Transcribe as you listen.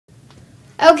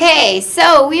Okay,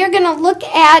 so we are going to look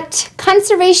at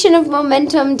conservation of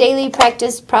momentum daily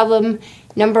practice problem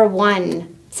number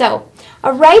 1. So,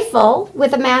 a rifle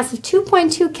with a mass of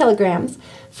 2.2 kilograms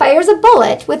fires a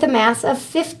bullet with a mass of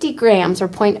 50 grams or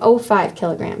 0.05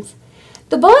 kilograms.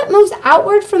 The bullet moves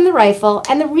outward from the rifle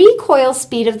and the recoil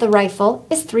speed of the rifle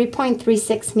is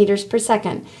 3.36 meters per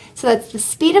second. So that's the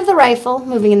speed of the rifle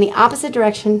moving in the opposite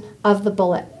direction of the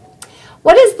bullet.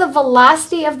 What is the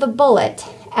velocity of the bullet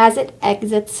as it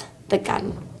exits the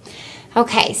gun?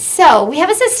 Okay, so we have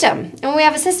a system. And when we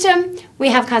have a system, we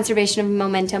have conservation of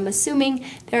momentum, assuming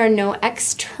there are no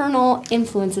external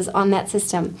influences on that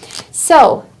system.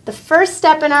 So the first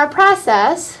step in our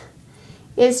process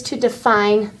is to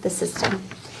define the system.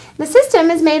 The system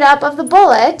is made up of the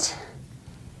bullet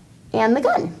and the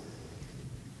gun.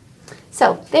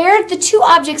 So they're the two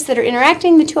objects that are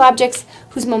interacting, the two objects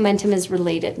whose momentum is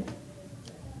related.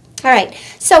 All right,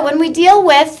 so when we deal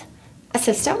with a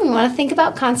system, we want to think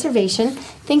about conservation,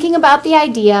 thinking about the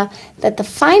idea that the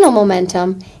final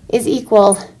momentum is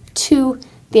equal to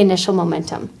the initial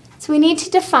momentum. So we need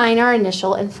to define our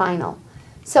initial and final.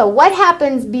 So what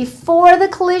happens before the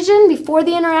collision, before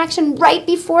the interaction, right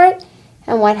before it,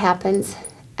 and what happens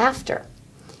after?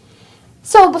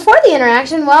 So before the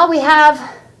interaction, well, we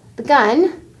have the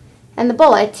gun and the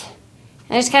bullet,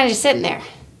 and it's kind of just sitting there,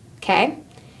 okay?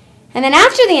 And then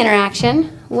after the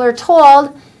interaction, we're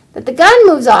told that the gun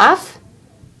moves off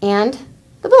and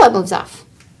the bullet moves off.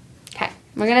 Okay,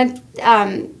 we're going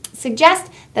to suggest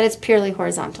that it's purely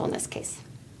horizontal in this case.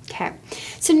 Okay,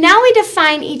 so now we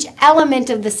define each element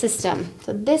of the system.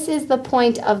 So this is the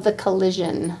point of the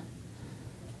collision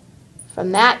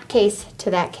from that case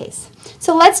to that case.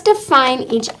 So let's define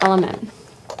each element.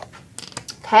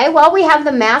 Okay, well, we have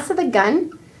the mass of the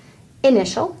gun,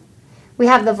 initial. We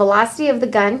have the velocity of the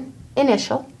gun,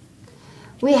 initial.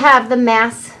 We have the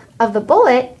mass of the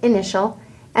bullet, initial,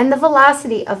 and the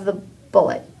velocity of the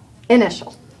bullet,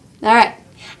 initial. All right,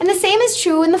 and the same is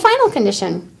true in the final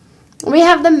condition. We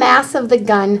have the mass of the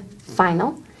gun,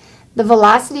 final, the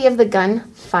velocity of the gun,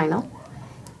 final,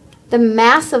 the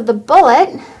mass of the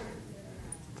bullet,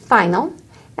 final,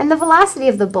 and the velocity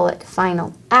of the bullet,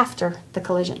 final, after the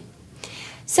collision.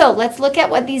 So let's look at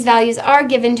what these values are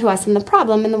given to us in the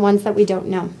problem and the ones that we don't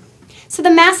know. So the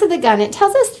mass of the gun, it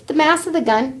tells us that the mass of the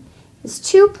gun is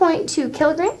 2.2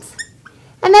 kilograms,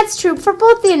 and that's true for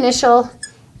both the initial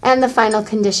and the final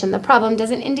condition. The problem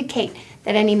doesn't indicate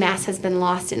that any mass has been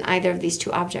lost in either of these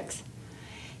two objects.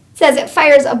 It says it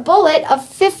fires a bullet of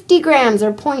 50 grams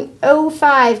or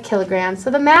 0.05 kilograms. So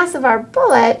the mass of our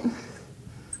bullet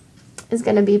is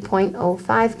going to be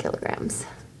 0.05 kilograms,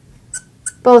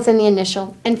 both in the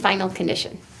initial and final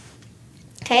condition.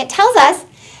 Okay, it tells us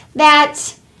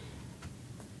that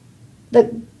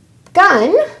the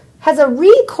gun has a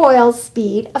recoil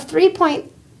speed of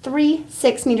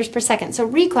 3.36 meters per second. So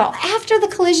recoil after the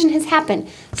collision has happened.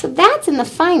 So that's in the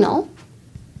final,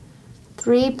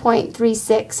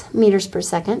 3.36 meters per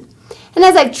second. And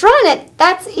as I've drawn it,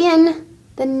 that's in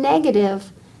the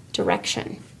negative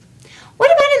direction.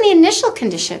 What about in the initial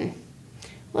condition?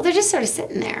 Well, they're just sort of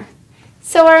sitting there.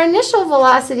 So our initial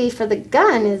velocity for the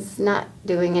gun is not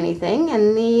doing anything,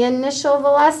 and the initial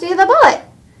velocity of the bullet,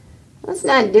 well, it's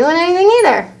not doing anything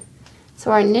either.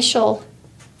 So our initial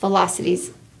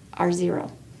velocities are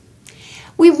 0.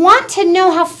 We want to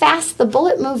know how fast the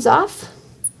bullet moves off.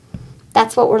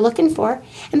 That's what we're looking for.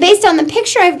 And based on the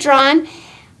picture I've drawn,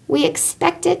 we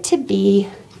expect it to be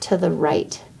to the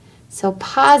right. So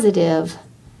positive,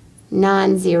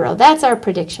 non-zero. That's our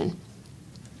prediction.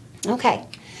 Okay,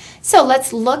 so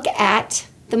let's look at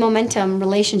the momentum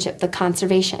relationship, the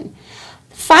conservation.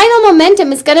 Final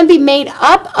momentum is going to be made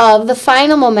up of the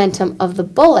final momentum of the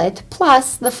bullet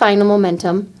plus the final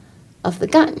momentum of the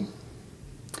gun.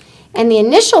 And the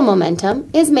initial momentum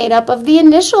is made up of the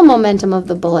initial momentum of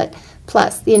the bullet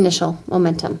plus the initial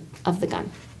momentum of the gun.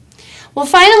 Well,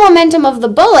 final momentum of the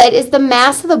bullet is the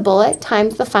mass of the bullet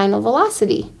times the final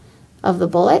velocity of the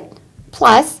bullet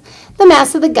plus the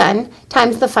mass of the gun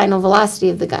times the final velocity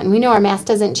of the gun. We know our mass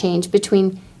doesn't change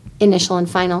between initial and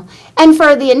final. And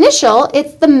for the initial,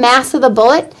 it's the mass of the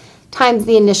bullet times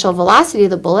the initial velocity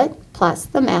of the bullet plus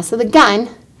the mass of the gun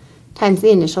times the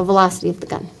initial velocity of the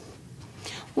gun.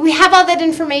 We have all that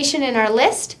information in our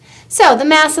list. So the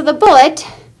mass of the bullet,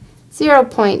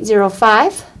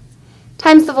 0.05,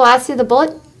 times the velocity of the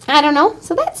bullet, I don't know,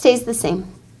 so that stays the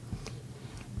same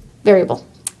variable.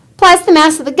 Plus the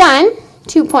mass of the gun,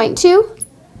 2.2,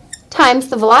 times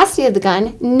the velocity of the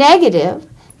gun, negative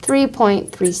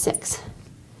 3.36.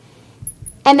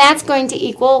 And that's going to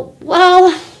equal,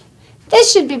 well,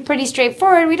 This should be pretty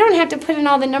straightforward. We don't have to put in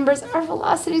all the numbers. Our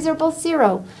velocities are both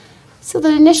 0. So the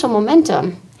initial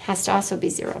momentum has to also be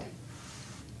 0.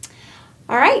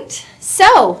 All right,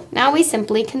 so now we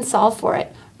simply can solve for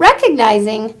it,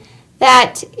 recognizing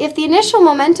that if the initial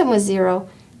momentum was 0,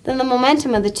 then the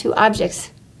momentum of the two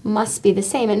objects must be the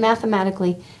same, and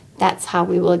mathematically, that's how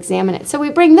we will examine it. So we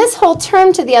bring this whole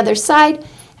term to the other side,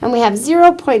 and we have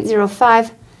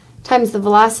 0.05 times the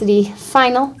velocity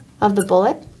final of the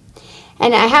bullet.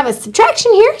 And I have a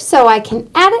subtraction here, so I can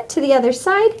add it to the other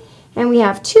side, and we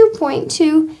have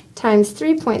 2.2 times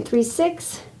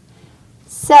 3.36,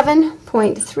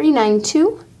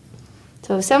 7.392.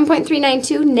 So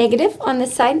 7.392 negative on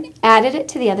this side, added it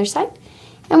to the other side,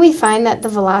 and we find that the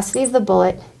velocity of the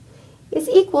bullet is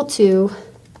equal to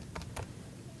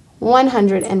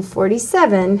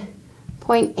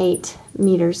 147.8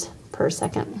 meters per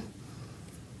second.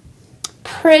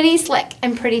 Pretty slick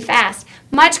and pretty fast,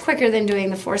 much quicker than doing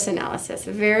the force analysis.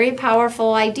 A very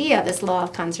powerful idea, this law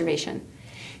of conservation.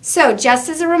 So just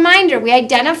as a reminder, we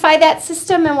identify that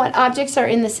system and what objects are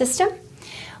in the system.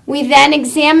 We then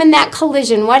examine that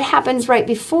collision. What happens right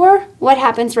before? What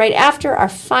happens right after? Our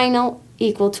final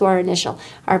equal to our initial.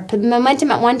 Our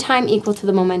momentum at one time equal to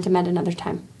the momentum at another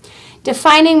time.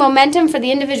 Defining momentum for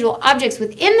the individual objects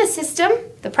within the system,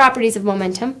 the properties of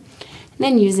momentum, and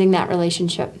then using that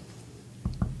relationship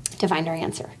to find our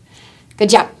answer. Good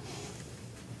job.